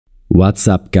What's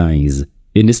up guys?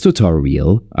 In this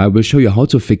tutorial, I will show you how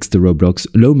to fix the Roblox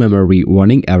low memory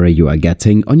warning error you are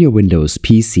getting on your Windows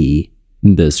PC.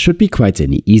 This should be quite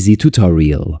an easy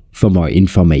tutorial. For more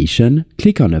information,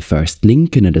 click on the first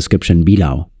link in the description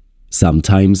below.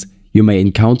 Sometimes, you may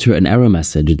encounter an error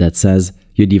message that says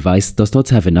your device does not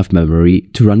have enough memory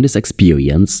to run this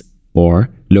experience, or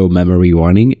low memory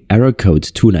warning error code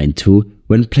 292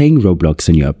 when playing Roblox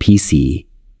on your PC.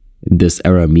 This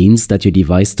error means that your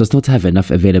device does not have enough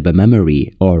available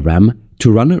memory or RAM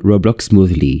to run Roblox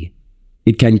smoothly.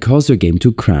 It can cause your game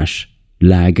to crash,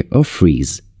 lag, or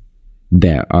freeze.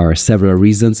 There are several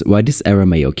reasons why this error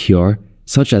may occur,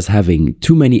 such as having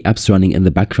too many apps running in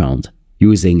the background,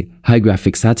 using high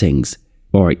graphics settings,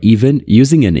 or even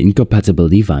using an incompatible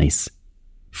device.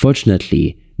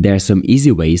 Fortunately, there are some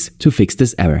easy ways to fix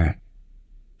this error.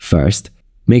 First,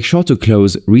 make sure to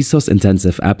close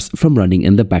resource-intensive apps from running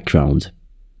in the background.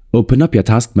 Open up your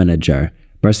task manager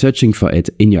by searching for it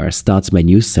in your Start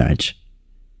menu search.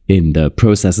 In the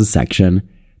Processes section,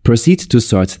 proceed to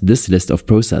sort this list of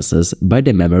processes by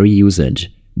their memory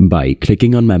usage by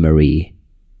clicking on Memory.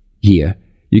 Here,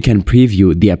 you can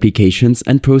preview the applications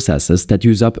and processes that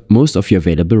use up most of your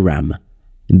available RAM.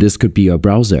 This could be your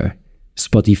browser,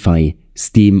 Spotify,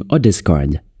 Steam, or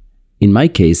Discord. In my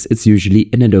case, it's usually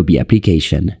an Adobe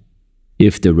application.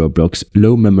 If the Roblox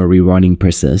low memory warning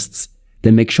persists,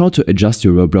 then make sure to adjust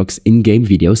your Roblox in-game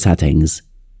video settings.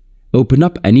 Open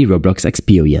up any Roblox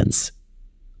experience.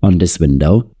 On this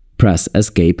window, press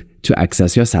Escape to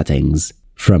access your settings.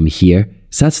 From here,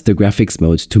 set the graphics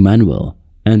mode to manual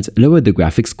and lower the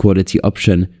graphics quality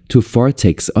option to 4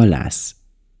 ticks or less.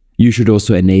 You should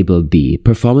also enable the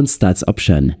Performance Stats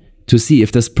option to see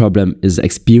if this problem is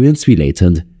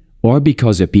experience-related or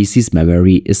because your PC's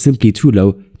memory is simply too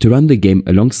low to run the game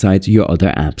alongside your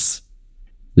other apps.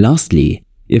 Lastly,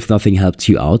 if nothing helped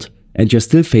you out and you're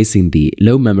still facing the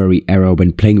low memory error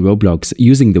when playing Roblox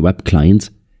using the web client,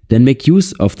 then make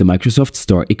use of the Microsoft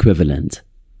Store equivalent.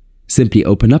 Simply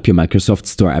open up your Microsoft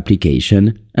Store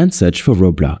application and search for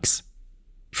Roblox.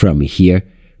 From here,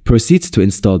 proceed to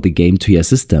install the game to your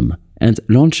system and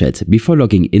launch it before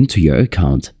logging into your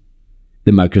account.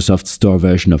 The Microsoft Store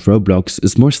version of Roblox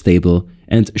is more stable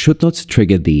and should not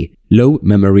trigger the low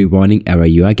memory warning error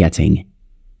you are getting.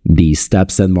 These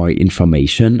steps and more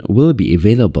information will be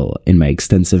available in my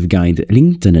extensive guide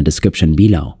linked in the description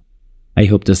below. I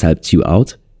hope this helped you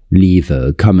out. Leave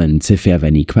a comment if you have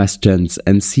any questions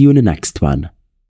and see you in the next one.